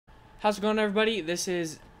How's it going, everybody? This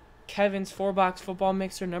is Kevin's 4-box football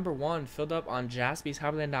mixer number 1, filled up on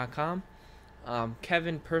jaspyshobbyland.com.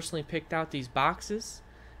 Kevin personally picked out these boxes,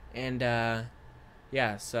 and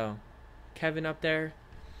yeah, so Kevin up there,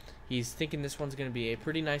 he's thinking this one's going to be a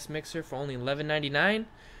pretty nice mixer for only $11.99.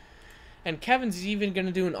 And Kevin's even going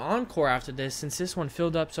to do an encore after this, since this one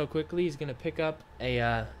filled up so quickly. He's going to pick up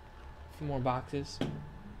a few more boxes,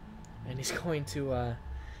 and he's going to,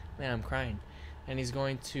 man, I'm crying. And he's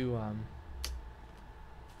going to,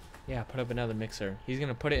 yeah, put up another mixer. He's going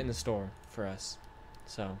to put it in the store for us.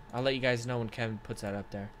 So, I'll let you guys know when Kevin puts that up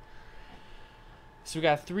there. So, we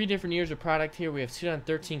got 3 different years of product here. We have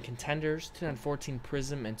 2013 Contenders, 2014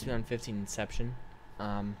 Prism, and 2015 Inception.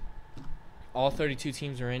 All 32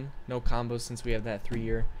 teams are in. No combos since we have that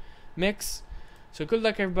 3-year mix. So, good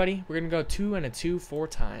luck, everybody. We're going to go 2 and a 2 4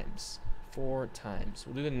 times. 4 times.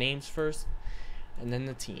 We'll do the names first, and then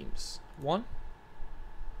the teams. 1,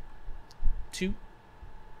 2,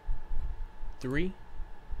 3,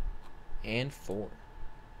 and 4.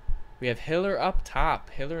 We have Hiller up top.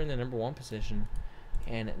 Hiller in the number 1 position,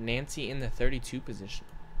 and Nancy in the 32 position.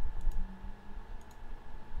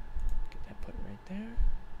 Get that put right there.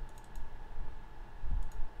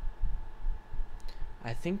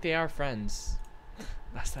 I think they are friends.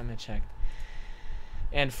 Last time I checked.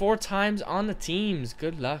 And 4 times on the teams.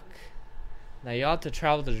 Good luck. Now you have to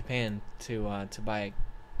travel to Japan to buy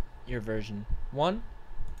your version. 1,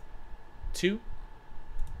 2,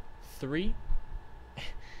 3.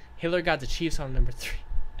 Hiller got the Chiefs on number 3.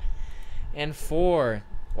 And 4.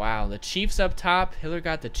 Wow, the Chiefs up top. Hiller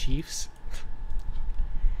got the Chiefs.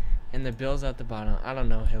 And the Bills at the bottom. I don't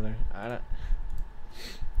know, Hiller.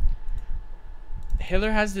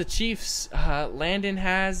 Hiller has the Chiefs. Landon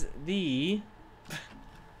has the...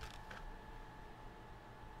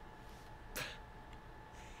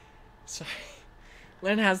 Sorry.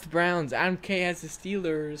 Len has the Browns. Adam K has the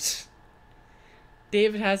Steelers.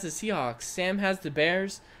 David has the Seahawks. Sam has the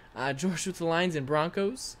Bears. George with the Lions and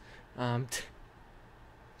Broncos.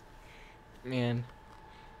 Man.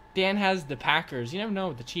 Dan has the Packers. You never know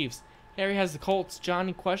with the Chiefs. Harry has the Colts.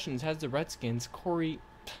 Johnny Questions has the Redskins. Corey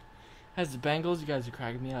has the Bengals. You guys are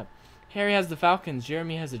cracking me up. Harry has the Falcons.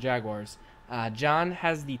 Jeremy has the Jaguars. John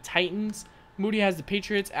has the Titans. Moody has the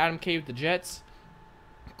Patriots. Adam K with the Jets.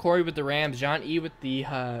 Corey with the Rams, John E with the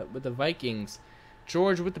Vikings,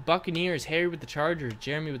 George with the Buccaneers, Harry with the Chargers,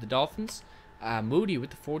 Jeremy with the Dolphins, Moody with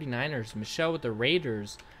the 49ers, Michelle with the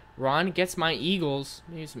Raiders, Ron gets my Eagles,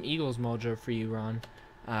 maybe some Eagles mojo for you, Ron,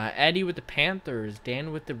 Eddie with the Panthers,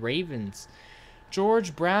 Dan with the Ravens,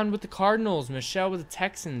 George Brown with the Cardinals, Michelle with the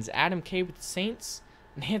Texans, Adam K with the Saints,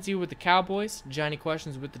 Nancy with the Cowboys, Johnny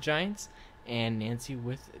Questions with the Giants, and Nancy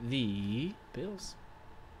with the Bills.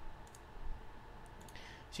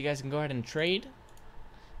 So you guys can go ahead and trade,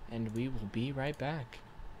 and we will be right back.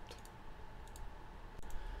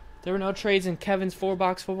 There were no trades in Kevin's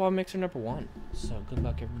 4-box football mixer number 1. So good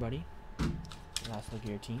luck, everybody. Last look at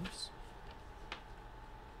your teams.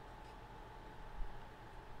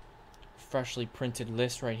 Freshly printed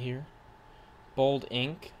list right here. Bold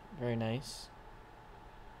ink, very nice.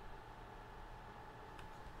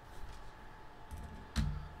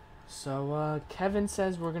 So, Kevin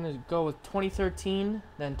says we're going to go with 2013,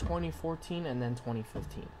 then 2014, and then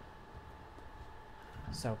 2015.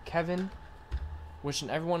 So, Kevin, wishing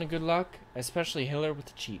everyone a good luck, especially Hiller with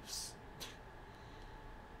the Chiefs.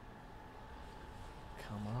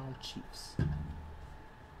 Come on, Chiefs.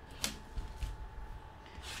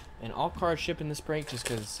 And all cards ship in this break just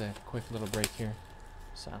because it's a quick little break here.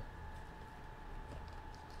 So,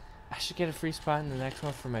 I should get a free spot in the next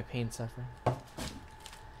one for my pain suffering.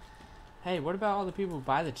 Hey, what about all the people who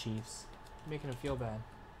buy the Chiefs? Making them feel bad.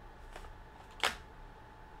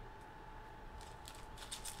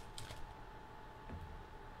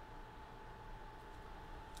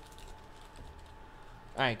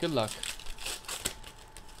 Alright, good luck.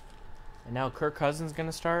 And now Kirk Cousins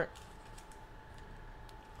gonna start.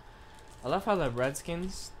 I love how the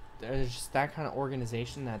Redskins, they're just that kind of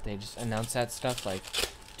organization that they just announce that stuff like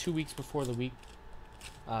 2 weeks before the week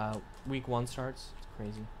 1 starts. It's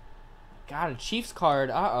crazy. Got a Chiefs card.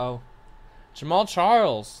 Uh-oh. Jamal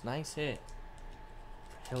Charles. Nice hit.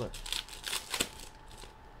 Hiller.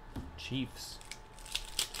 Chiefs.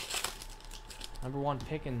 Number 1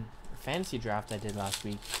 pick in the fantasy draft I did last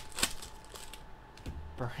week.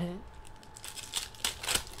 Burn it.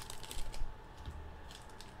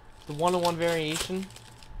 The 1-on-1 variation.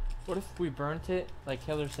 What if we burnt it, like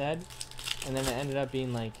Hiller said, and then it ended up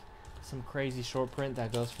being like some crazy short print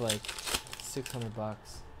that goes for like $600?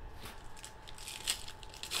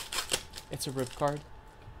 It's a rip card.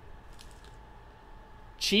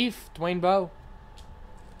 Chief, Dwayne Bowe.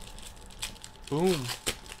 Boom.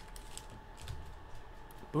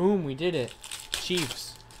 Boom, we did it.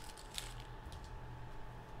 Chiefs.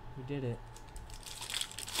 We did it.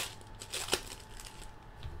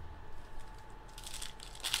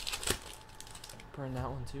 Burn that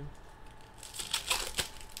one too.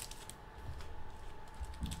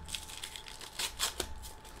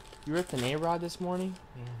 You ripped an A-Rod this morning?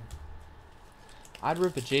 Man. I'd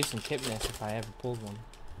rip a Jason Kipnis if I ever pulled one.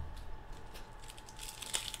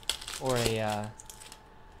 Or a,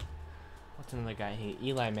 what's another guy I hate?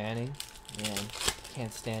 Eli Manning. Man,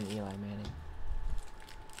 can't stand Eli Manning.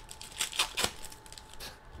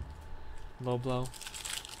 Low blow.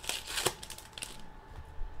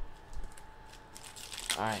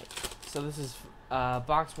 Alright, so this is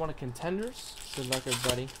box 1 of Contenders. Good luck,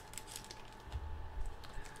 everybody.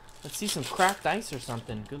 Let's see some cracked ice or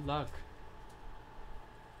something. Good luck.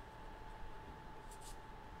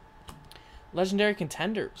 Legendary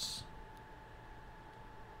Contenders.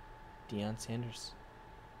 Deion Sanders.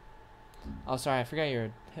 Oh, sorry, I forgot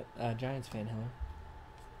you're a Giants fan, Hiller.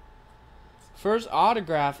 First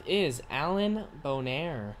autograph is Alan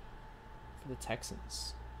Bonaire for the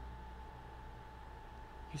Texans.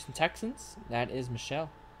 Houston Texans. That is Michelle.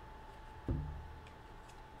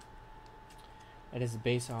 That is the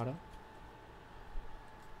base auto.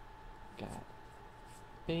 Got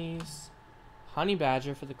base. Honey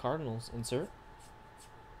Badger for the Cardinals. Insert.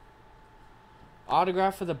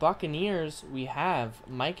 Autograph for the Buccaneers. We have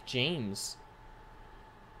Mike James.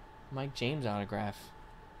 Mike James autograph.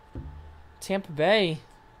 Tampa Bay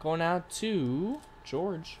going out to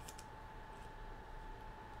George.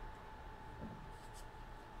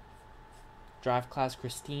 Draft class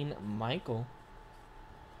Christine Michael.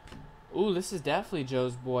 Ooh, this is definitely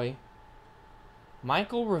Joe's boy.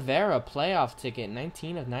 Michael Rivera playoff ticket,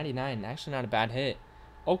 19 of 99. Actually not a bad hit.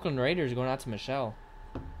 Oakland Raiders going out to Michelle.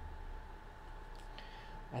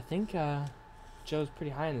 I think Joe's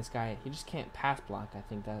pretty high on this guy. He just can't pass block. I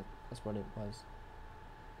think that's what it was.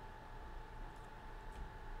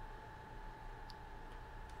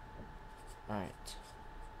 Alright.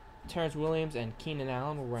 Terrence Williams and Keenan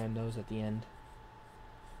Allen. We'll ram those at the end.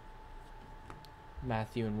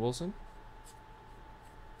 Matthew and Wilson.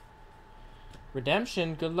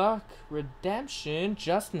 Redemption. Good luck. Redemption.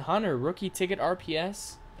 Justin Hunter. Rookie ticket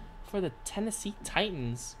RPS for the Tennessee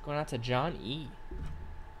Titans. Going out to John E.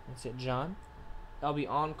 That's it, John. That'll be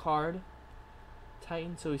on card.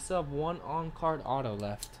 Titans. So we still have one on card auto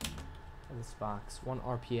left in this box. One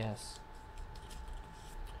RPS.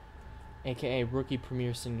 AKA rookie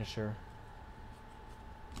premier signature.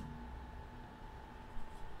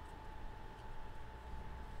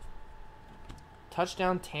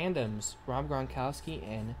 Touchdown tandems. Rob Gronkowski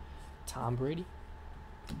and Tom Brady.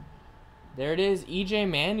 There it is. EJ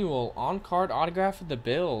Manuel on card autograph for the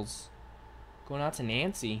Bills. Going out to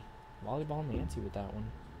Nancy. Volleyball Nancy with that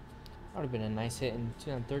one. That would have been a nice hit in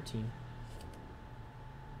 2013.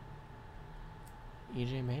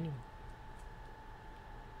 EJ Manuel.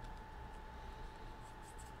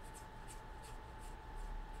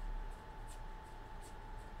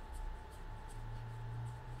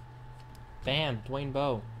 Bam, Dwayne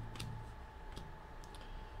Bowe.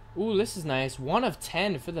 Ooh, this is nice. 1 of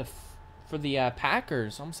 10 for the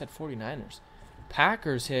Packers. Almost said 49ers.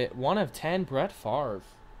 Packers hit 1 of 10. Brett Favre.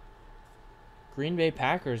 Green Bay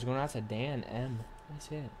Packers going out to Dan M. Nice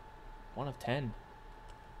hit. 1 of 10.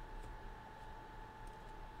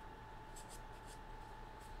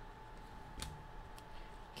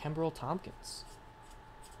 Kimbrel Tompkins.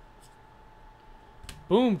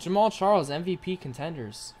 Boom, Jamal Charles, MVP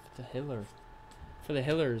contenders. The Hiller. For the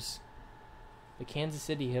Hillers. The Kansas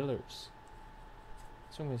City Hillers.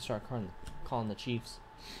 So I'm going to start calling the Chiefs.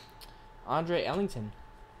 Andre Ellington.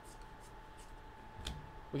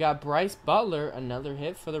 We got Bryce Butler. Another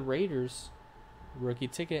hit for the Raiders. Rookie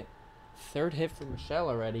ticket. 3rd hit for Michelle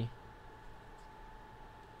already.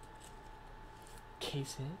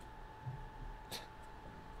 Case hit.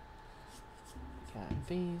 Got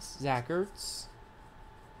base. Zach Ertz.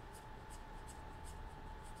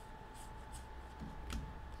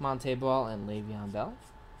 Monte Ball and Le'Veon Bell.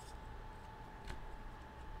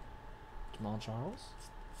 Jamal Charles.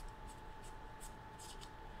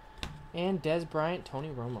 And Dez Bryant, Tony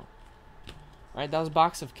Romo. Alright, that was a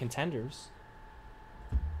box of contenders.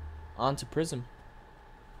 On to Prism.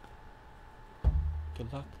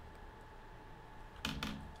 Good luck.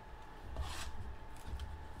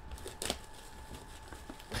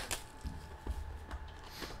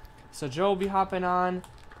 So Joe will be hopping on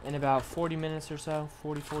in about 40 minutes or so.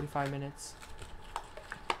 40, 45 minutes.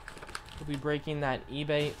 We'll be breaking that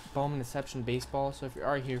eBay Bowman Inception baseball. So if you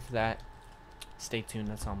are here for that, stay tuned.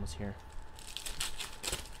 That's almost here.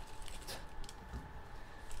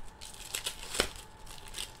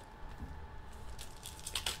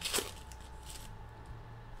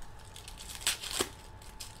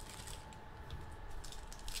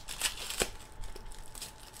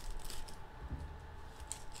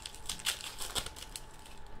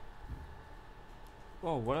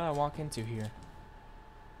 Whoa, what did I walk into here?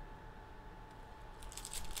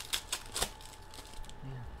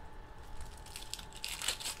 Yeah.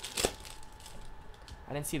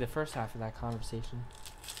 I didn't see the first half of that conversation.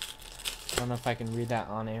 I don't know if I can read that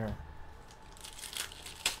on air.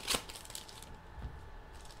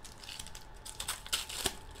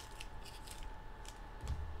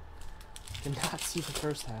 Did not see the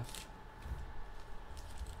first half.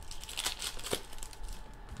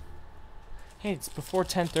 Hey, it's before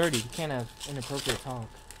 10:30. You can't have inappropriate talk.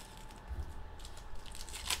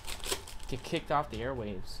 Get kicked off the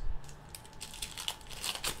airwaves.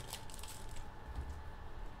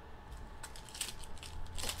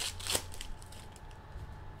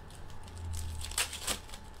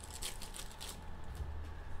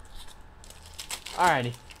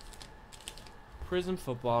 Alrighty. Prism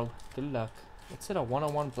football. Good luck. Let's hit a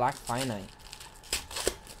 101 black finite.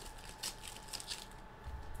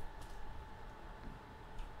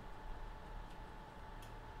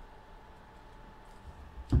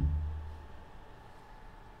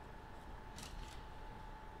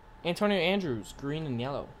 Antonio Andrews, green and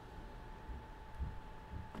yellow.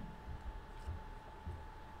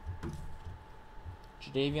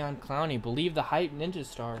 Jadeveon Clowney, believe the hype ninja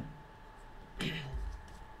star. We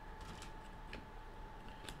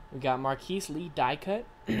got Marquise Lee die cut.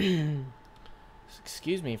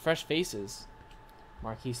 Excuse me, fresh faces.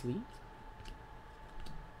 Marquise Lee.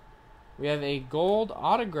 We have a gold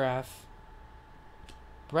autograph.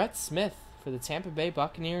 Brett Smith for the Tampa Bay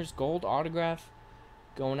Buccaneers. Gold autograph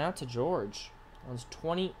going out to George. That was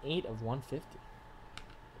 28 of 150.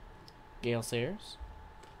 Gale Sayers.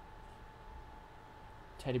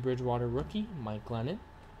 Teddy Bridgewater rookie. Mike Glennon.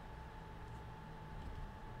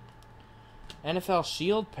 NFL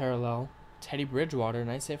Shield parallel. Teddy Bridgewater.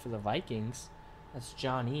 Nice hit for the Vikings. That's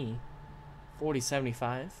John E.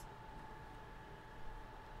 40-75.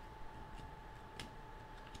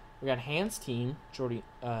 We got Hans team.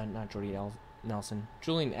 Not Jordy Nelson.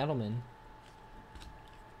 Julian Edelman.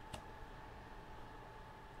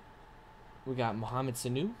 We got Mohamed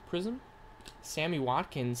Sanu prism. Sammy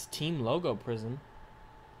Watkins team logo prism.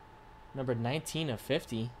 Number 19 of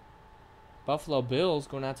 50. Buffalo Bills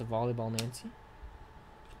going out to Volleyball Nancy.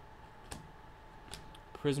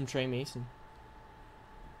 Prism Trey Mason.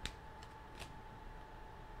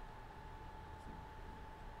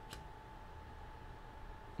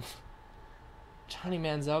 Johnny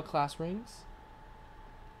Manziel class rings.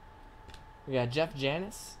 We got Jeff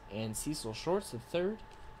Janis and Cecil Shorts the third.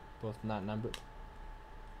 Both not numbered.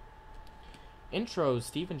 Intros,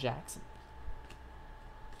 Steven Jackson.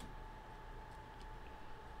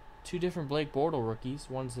 Two different Blake Bortles rookies.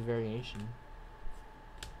 One's the variation.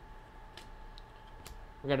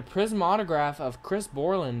 We got a prism autograph of Chris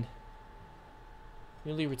Borland.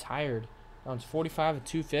 Newly retired. That one's 45 of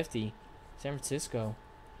 250. San Francisco.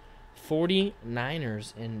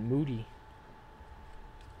 49ers and Moody.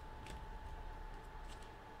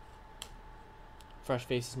 Fresh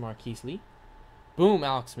faces Marquise Lee. Boom,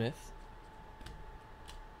 Alex Smith.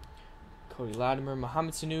 Cody Latimer.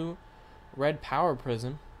 Mohamed Sanu. Red Power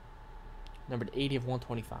Prism. Numbered 80 of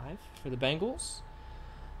 125 for the Bengals.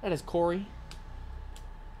 That is Corey.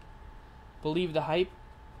 Believe the hype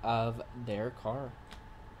of Derek Carr.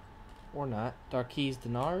 Or not. Darqueze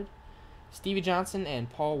Dennard. Stevie Johnson and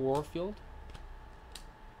Paul Warfield.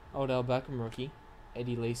 Odell Beckham rookie.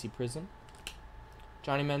 Eddie Lacy Prism.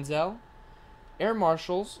 Johnny Manziel. Air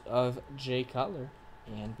Marshals of Jay Cutler.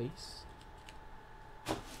 And base.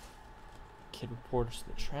 Kid Reporters to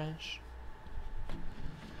the trash.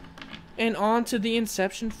 And on to the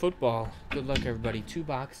Inception football. Good luck, everybody. 2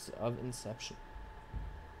 boxes of Inception.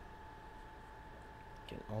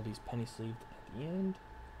 Get all these penny sleeved at the end.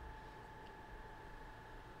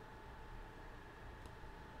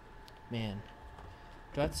 Man,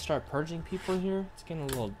 do I have to start purging people here? It's getting a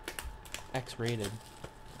little X-rated.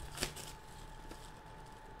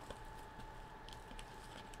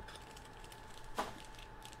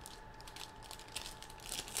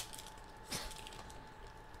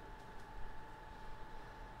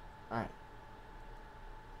 Alright.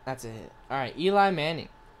 That's it. Alright, Eli Manning.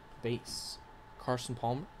 Base. Carson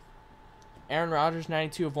Palmer. Aaron Rodgers,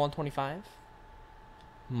 92 of 125.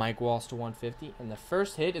 Mike Walsh to 150. And the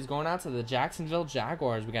first hit is going out to the Jacksonville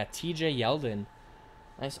Jaguars. We got TJ Yeldon.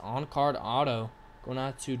 Nice on-card auto going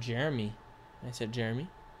out to Jeremy. I said Jeremy.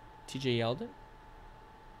 TJ Yeldon.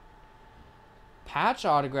 Patch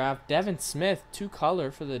autograph, Devin Smith,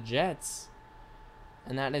 2-color for the Jets.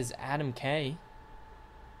 And that is Adam K.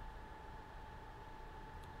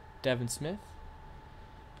 Devin Smith.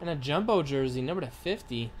 And a jumbo jersey, number to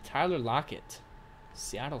 50, Tyler Lockett.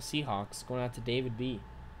 Seattle Seahawks, going out to David B.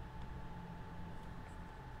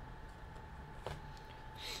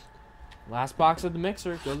 Last box of the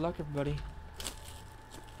mixer. Good luck, everybody.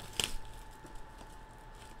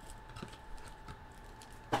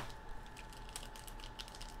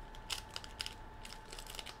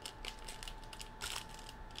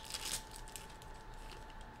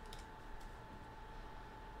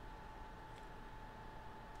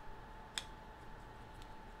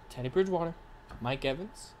 Teddy Bridgewater, Mike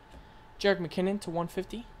Evans, Jerick McKinnon to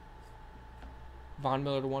 150, Von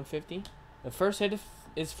Miller to 150. The first hit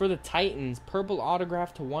is for the Titans, purple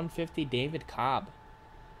autograph to 150, David Cobb.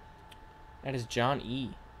 That is John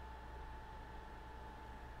E.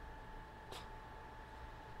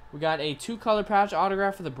 We got a 2-color patch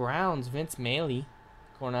autograph for the Browns, Vince Mailey,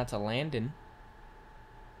 going out to Landon.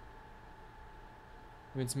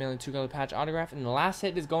 Vince Mailey 2-color patch autograph. And the last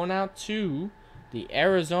hit is going out to the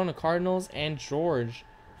Arizona Cardinals and George,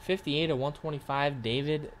 58 of 125,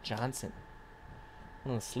 David Johnson.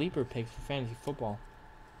 One of the sleeper picks for fantasy football.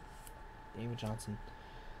 David Johnson.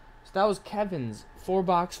 So that was Kevin's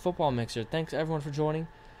 4-box football mixer. Thanks everyone for joining.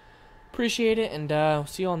 Appreciate it, and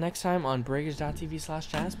see you all next time on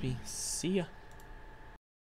Breakers.tv/Jaspy. See ya.